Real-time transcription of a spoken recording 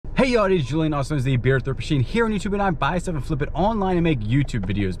Hey y'all, it is Julian, also known as the Beard Thrift Machine, here on YouTube, and I buy stuff and flip it online and make YouTube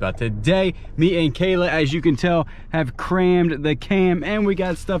videos about. Today, me and Kayla, as you can tell, have crammed the cam and we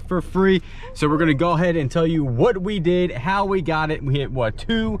got stuff for free. So we're gonna go ahead and tell you what we did, how we got it. We hit, what,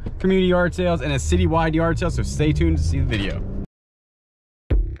 2 community yard sales and a citywide yard sale, so stay tuned to see the video.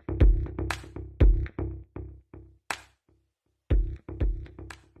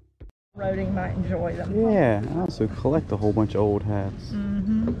 Roading might enjoy them. Yeah, I also collect a whole bunch of old hats.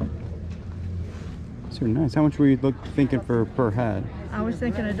 So nice. How much were you thinking for per hat? I was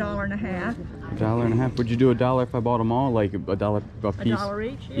thinking $1.50. $1.50. Would you do $1 if I bought them all? Like $1 a piece? $1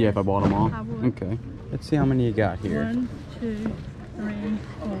 each? Yes. Yeah, if I bought them all? I would. Okay. Let's see how many you got here. 1, 2, 3,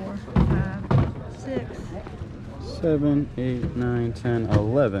 4, 5, 6. 7, 8, 9, 10,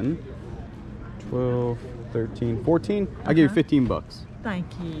 11, 12, 13, 14. I'll give you 15 bucks. Thank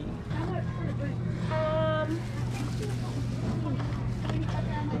you.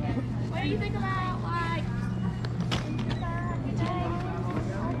 What do you think about, like,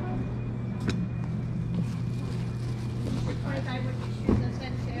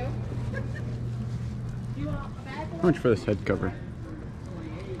 How much for this head cover?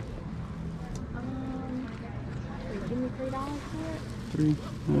 give me $3 for it? 3. You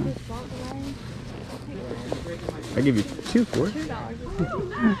just walk away. I give you 2 for it. $2.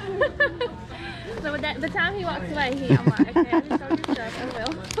 So with that, the time he walks away, I'm like, okay, I just sold your stuff. I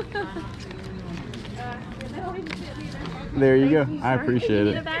will. There you go. Thank you, I sir. appreciate You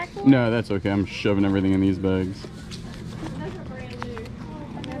need it. a bag for it? No, that's okay. I'm shoving everything in these bags. Those are brand new.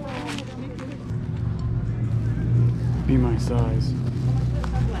 Be my size.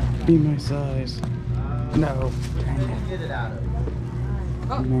 Be my size. No. Get it out of.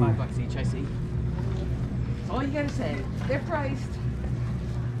 Oh, No. $5 each, I see. That's all you gotta say. They're priced.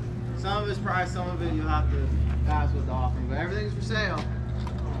 Some of it's priced, some of it you'll have to pass with the offering, but everything's for sale.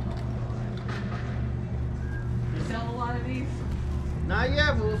 You sell a lot of these? Not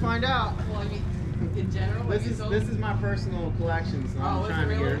yet, but we'll find out. Well, I mean, in general, This is my personal collection, so I'm trying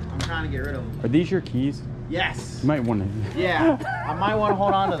to get rid of them. Are these your keys? Yes. You might want to. Yeah. I might want to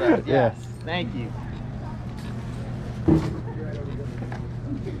hold on to those. Yes. Thank you.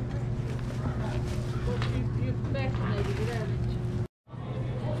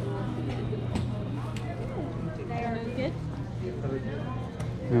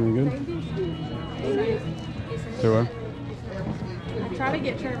 Really good? So what? I try to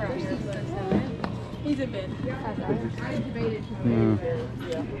get Trevor. He's a bit. No.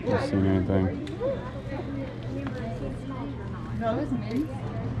 Not seeing anything.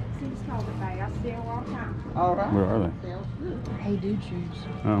 All right. Where are they? Hey, dude, shoes.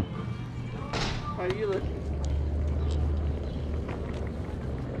 Oh. How are you looking?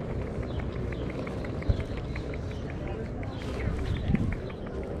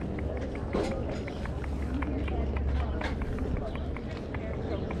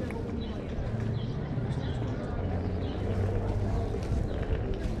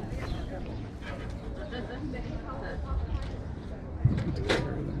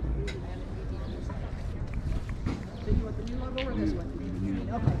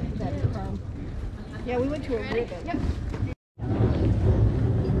 Yeah, we went to a ribbon. Yep.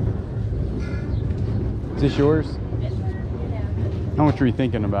 Is this yours? How much were you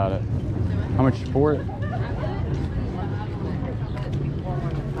thinking about it? How much for it?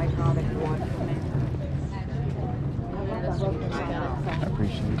 I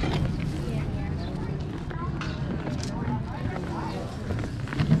appreciate it.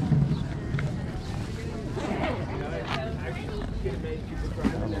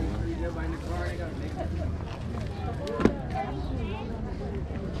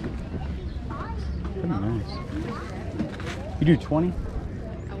 Pretty nice. You do 20?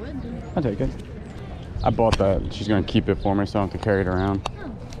 I would do. I'll take it. I bought that. She's gonna keep it for me so I don't have to carry it around.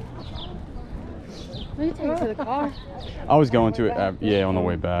 We can take it to the car. I was going to it, yeah, on the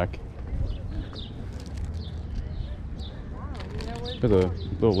way back. There's a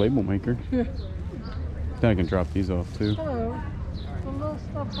little label maker. Then I can drop these off too. Hello. A little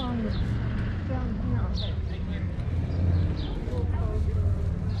stuff on down here.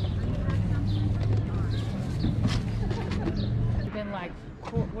 Been like,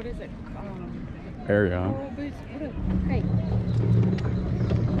 what is it? Area. Hey.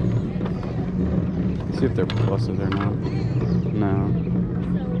 See if they're pluses or not. No.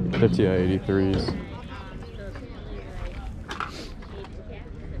 They're TI 83s.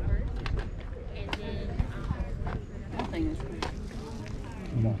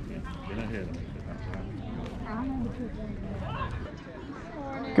 Come on.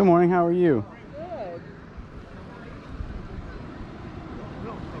 Good morning, how are you?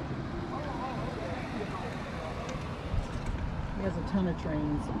 He has a ton of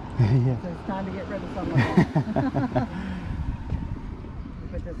trains. Yeah. So it's time to get rid of some of them. We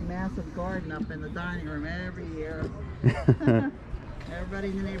put this massive garden up in the dining room every year. Everybody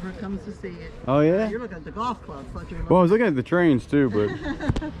in the neighborhood comes to see it. Oh yeah? You're looking at the golf club. Well, I was looking at the trains too, but...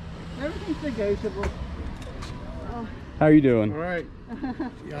 Everything's negotiable. How are you doing? All right.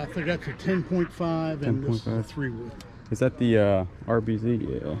 Yeah, I think that's a 10.5 and this is a 3-wood. Is that the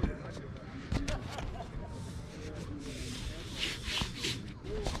RBZ? Yeah.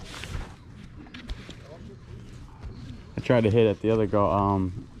 I tried to hit at the other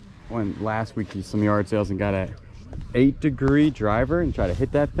go when last week he some yard sales and got a 8-degree driver and tried to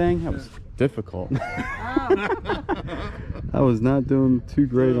hit that thing. That was difficult. I was not doing too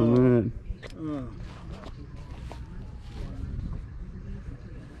great on that.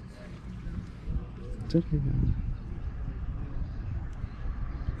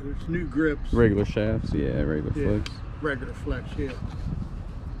 There's new grips. Regular shafts, yeah, regular flicks. Regular flex, yeah.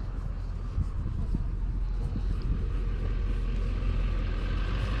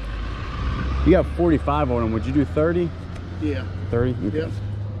 You got 45 on them. Would you do 30? Yeah. 30? Okay. Yep.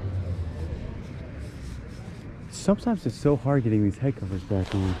 Sometimes it's so hard getting these head covers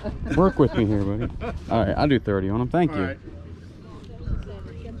back on. Work with me here, buddy. All right, I'll do 30 on them. Thank you. All right.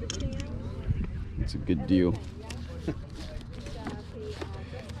 It's a good deal.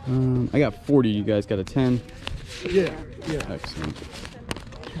 I got 40. You guys got a 10? Yeah, yeah. Excellent.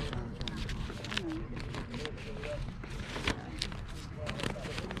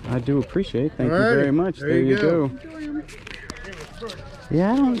 I do appreciate it. Thank you very much. There you go.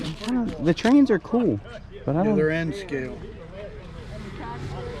 Yeah, I don't, the trains are cool, but I don't. They're end scale.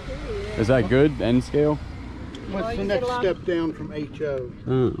 Is that good? End scale? What's the next step down from HO?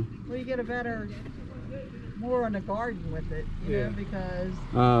 Oh. Well, you get a better, more in the garden with it, you know, because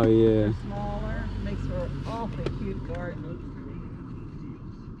Oh yeah. they're smaller, makes for an awfully cute garden.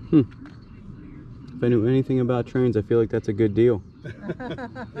 If I knew anything about trains, I feel like that's a good deal.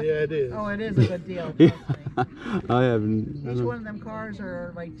 Yeah, it is. Oh, it is a good deal. Yeah. Trust me. I haven't. Each one of them cars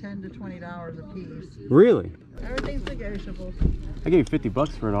are like $10 to $20 a piece. Really? Everything's negotiable. I gave you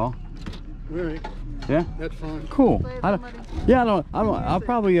 $50 for it all. All right. Yeah. That's fine. Cool. Save I don't, some money. yeah, I'll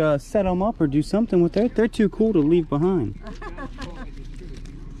probably set them up or do something with it. They're too cool to leave behind.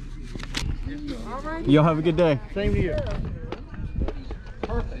 All right. Y'all have a good day. Same to you.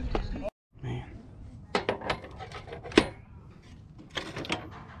 Perfect. Man.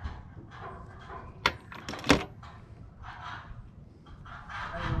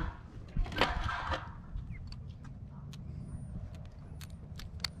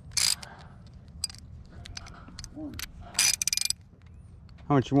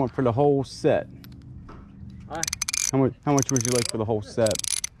 How much you want for the whole set? Huh? How much would you like for the whole set?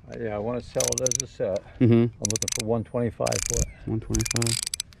 Yeah, I want to sell it as a set. Mm-hmm. I'm looking for 125 for it. 125.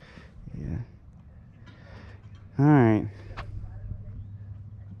 Yeah. All right.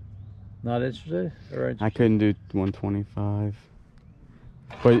 Not interested? Or I couldn't do 125.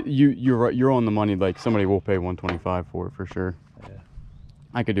 But you're right. You're on the money. Like somebody will pay 125 for it for sure. Yeah.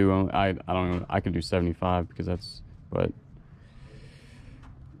 I could do. I don't know. I could do 75 because that's. But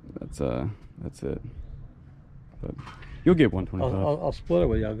that's it. But you'll get 125. I'll split it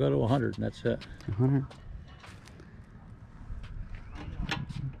with you. I'll go to 100 and that's it. 100.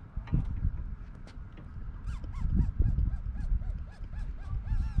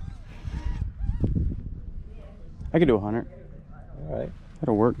 I could do 100. All right.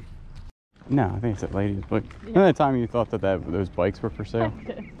 That'll work. No, I think it's that lady's bike. Remember that time you thought that those bikes were for sale?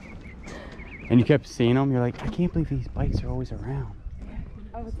 And you kept seeing them? You're like, I can't believe these bikes are always around.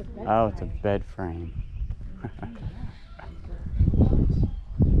 Oh, it's a bed. Oh, it's a bed frame. If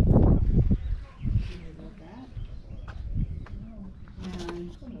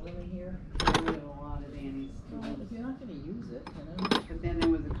you're not going to use it, you know. But then there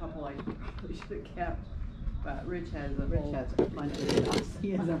was a couple I probably should have kept. But Rich has a bunch of stuff.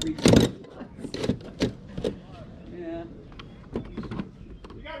 He has everything. Yeah.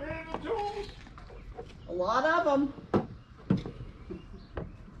 You got rid of the tools? A lot of them.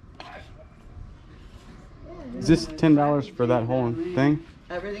 Is this $10 for that whole thing?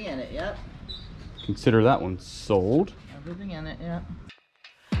 Everything in it, yep. Consider that one sold. Everything in it, yep.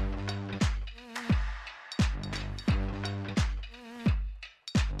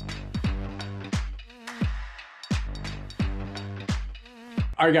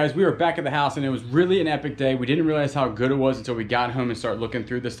 All right, guys, we were back at the house and it was really an epic day. We didn't realize how good it was until we got home and started looking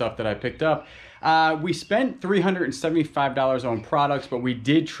through the stuff that I picked up. We spent $375 on products, but we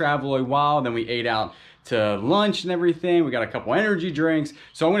did travel a while. Then we ate out to lunch and everything. We got a couple energy drinks.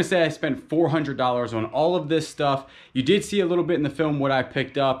 So I'm gonna say I spent $400 on all of this stuff. You did see a little bit in the film what I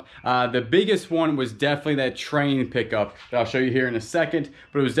picked up. The biggest one was definitely that train pickup that I'll show you here in a second,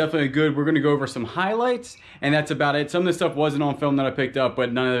 but it was definitely good. We're gonna go over some highlights, and that's about it. Some of the stuff wasn't on film that I picked up,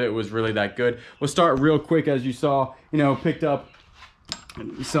 but none of it was really that good. We'll start real quick. As you saw, you know, picked up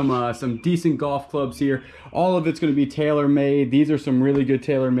some decent golf clubs here. All of it's going to be tailor-made. These are some really good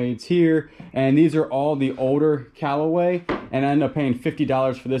tailor-mades here, and these are all the older Callaway, and I ended up paying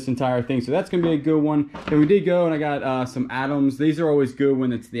 $50 for this entire thing, so that's going to be a good one. Then we did go and I got some Adams. These are always good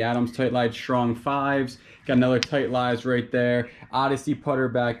when it's the Adams Tight Light Strong 5s. Got another Tight Lives right there. Odyssey putter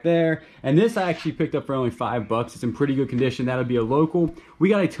back there. And this I actually picked up for only $5. It's in pretty good condition. That'll be a local. We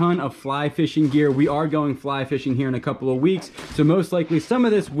got a ton of fly fishing gear. We are going fly fishing here in a couple of weeks. So most likely some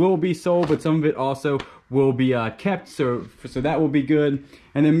of this will be sold, but some of it also will be kept. So that will be good.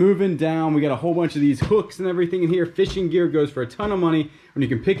 And then moving down, we got a whole bunch of these hooks and everything in here. Fishing gear goes for a ton of money. When you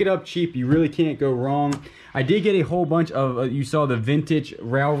can pick it up cheap, you really can't go wrong. I did get a whole bunch of, you saw the vintage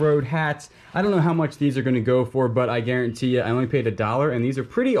railroad hats. I don't know how much these are going to go for, but I guarantee you I only paid $1, and these are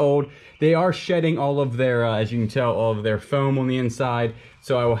pretty old. They are shedding all of their, as you can tell, all of their foam on the inside.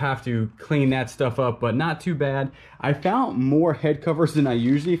 So I will have to clean that stuff up, but not too bad. I found more head covers than I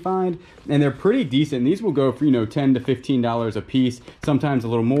usually find, and they're pretty decent. These will go for, you know, $10 to $15 a piece, sometimes a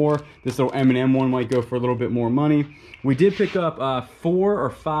little more. This little M&M one might go for a little bit more money. We did pick up 4 or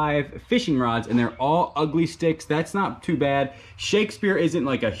 5 fishing rods, and they're all Ugly Sticks. That's not too bad. Shakespeare isn't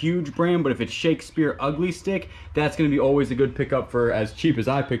like a huge brand, but if it's Shakespeare Ugly Stick, that's going to be always a good pickup for as cheap as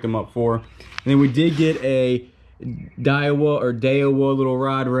I picked them up for. And then we did get a Daiwa little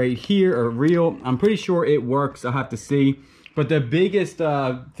rod right here, or reel. I'm pretty sure it works. I'll have to see. But the biggest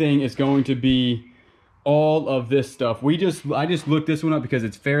thing is going to be all of this stuff. I just looked this one up because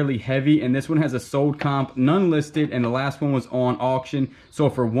it's fairly heavy, and this one has a sold comp, none listed, and the last one was on auction, so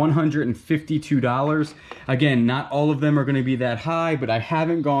for $152. Again, not all of them are going to be that high, but I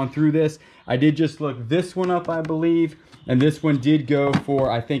haven't gone through this. I did just look this one up, I believe, and this one did go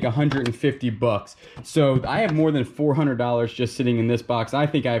for, I think, $150. So I have more than $400 just sitting in this box. I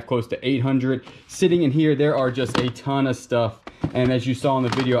think I have close to $800 sitting in here. There are just a ton of stuff. And as you saw in the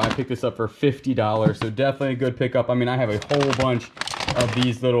video, I picked this up for $50. So definitely a good pickup. I mean, I have a whole bunch of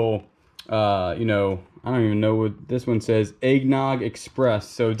these little, you know, I don't even know what this one says, Eggnog Express.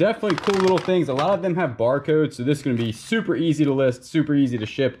 So definitely cool little things. A lot of them have barcodes, so this is going to be super easy to list, super easy to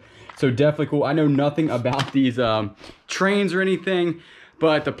ship. So definitely cool. I know nothing about these trains or anything,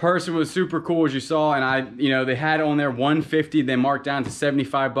 but the person was super cool, as you saw, and you know, they had on there $150, they marked down to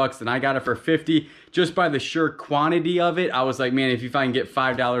 $75, and I got it for $50. Just by the sheer quantity of it, I was like, man, if I can get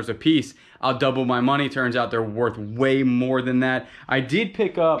 $5 a piece, I'll double my money. Turns out they're worth way more than that. I did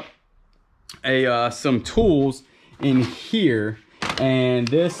pick up some tools in here, and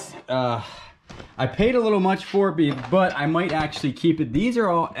this, I paid a little much for it, but I might actually keep it. These are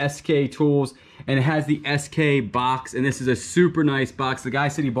all SK tools, and it has the SK box, and this is a super nice box. The guy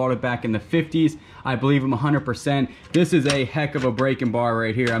said he bought it back in the 50s. I believe him 100%. This is a heck of a breaking bar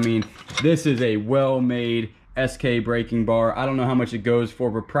right here. I mean, this is a well-made SK breaking bar. I don't know how much it goes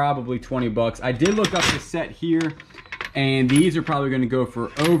for, but probably 20 bucks. I did look up the set here, and these are probably going to go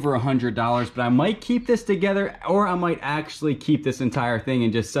for over $100, but I might keep this together, or I might actually keep this entire thing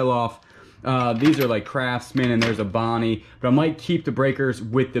and just sell off. These are like Craftsman, and there's a Bonnie, but I might keep the breakers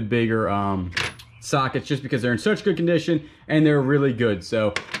with the bigger sockets just because they're in such good condition and they're really good.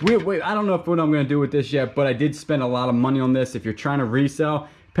 So I don't know what I'm going to do with this yet, but I did spend a lot of money on this. If you're trying to resell,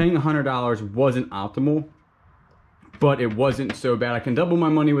 paying $100 wasn't optimal, but it wasn't so bad. I can double my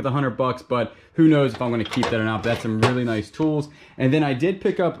money with $100, but who knows if I'm going to keep that or not. But that's some really nice tools. And then I did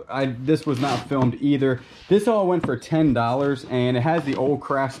pick up, this was not filmed either. This all went for $10, and it has the old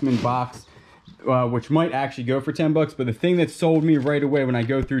Craftsman box, which might actually go for 10 bucks, but the thing that sold me right away when I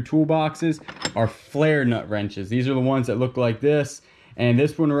go through toolboxes are flare nut wrenches. These are the ones that look like this, and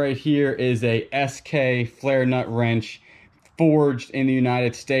this one right here is a SK flare nut wrench forged in the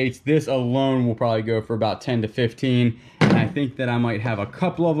United States. This alone will probably go for about 10 to 15, and I think that I might have a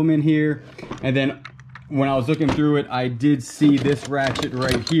couple of them in here. And then when I was looking through it, I did see this ratchet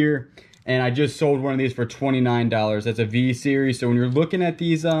right here, and I just sold one of these for $29. That's a V series. So when you're looking at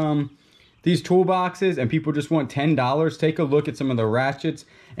these toolboxes and people just want $10, take a look at some of the ratchets.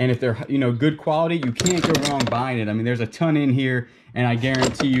 and if they're, you know, good quality, you can't go wrong buying it. I mean, there's a ton in here, and I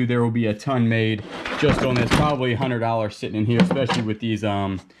guarantee you there will be a ton made just on this. Probably $100 sitting in here, especially with these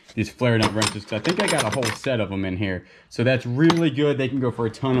flare nut wrenches, because I think I got a whole set of them in here. So that's really good. They can go for a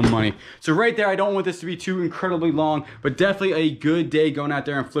ton of money. So right there, I don't want this to be too incredibly long, but definitely a good day going out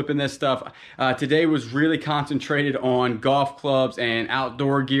there and flipping this stuff. Today was really concentrated on golf clubs and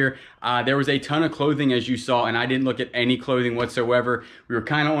outdoor gear. There was a ton of clothing, as you saw, and I didn't look at any clothing whatsoever. We were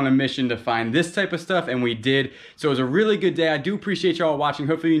kind of on a mission to find this type of stuff, and we did. So it was a really good day. I do appreciate y'all watching.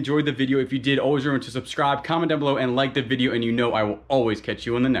 Hopefully you enjoyed the video. If you did, always remember to subscribe, comment down below, and like the video, and you know I will always catch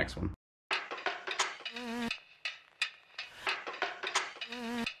you on the next one.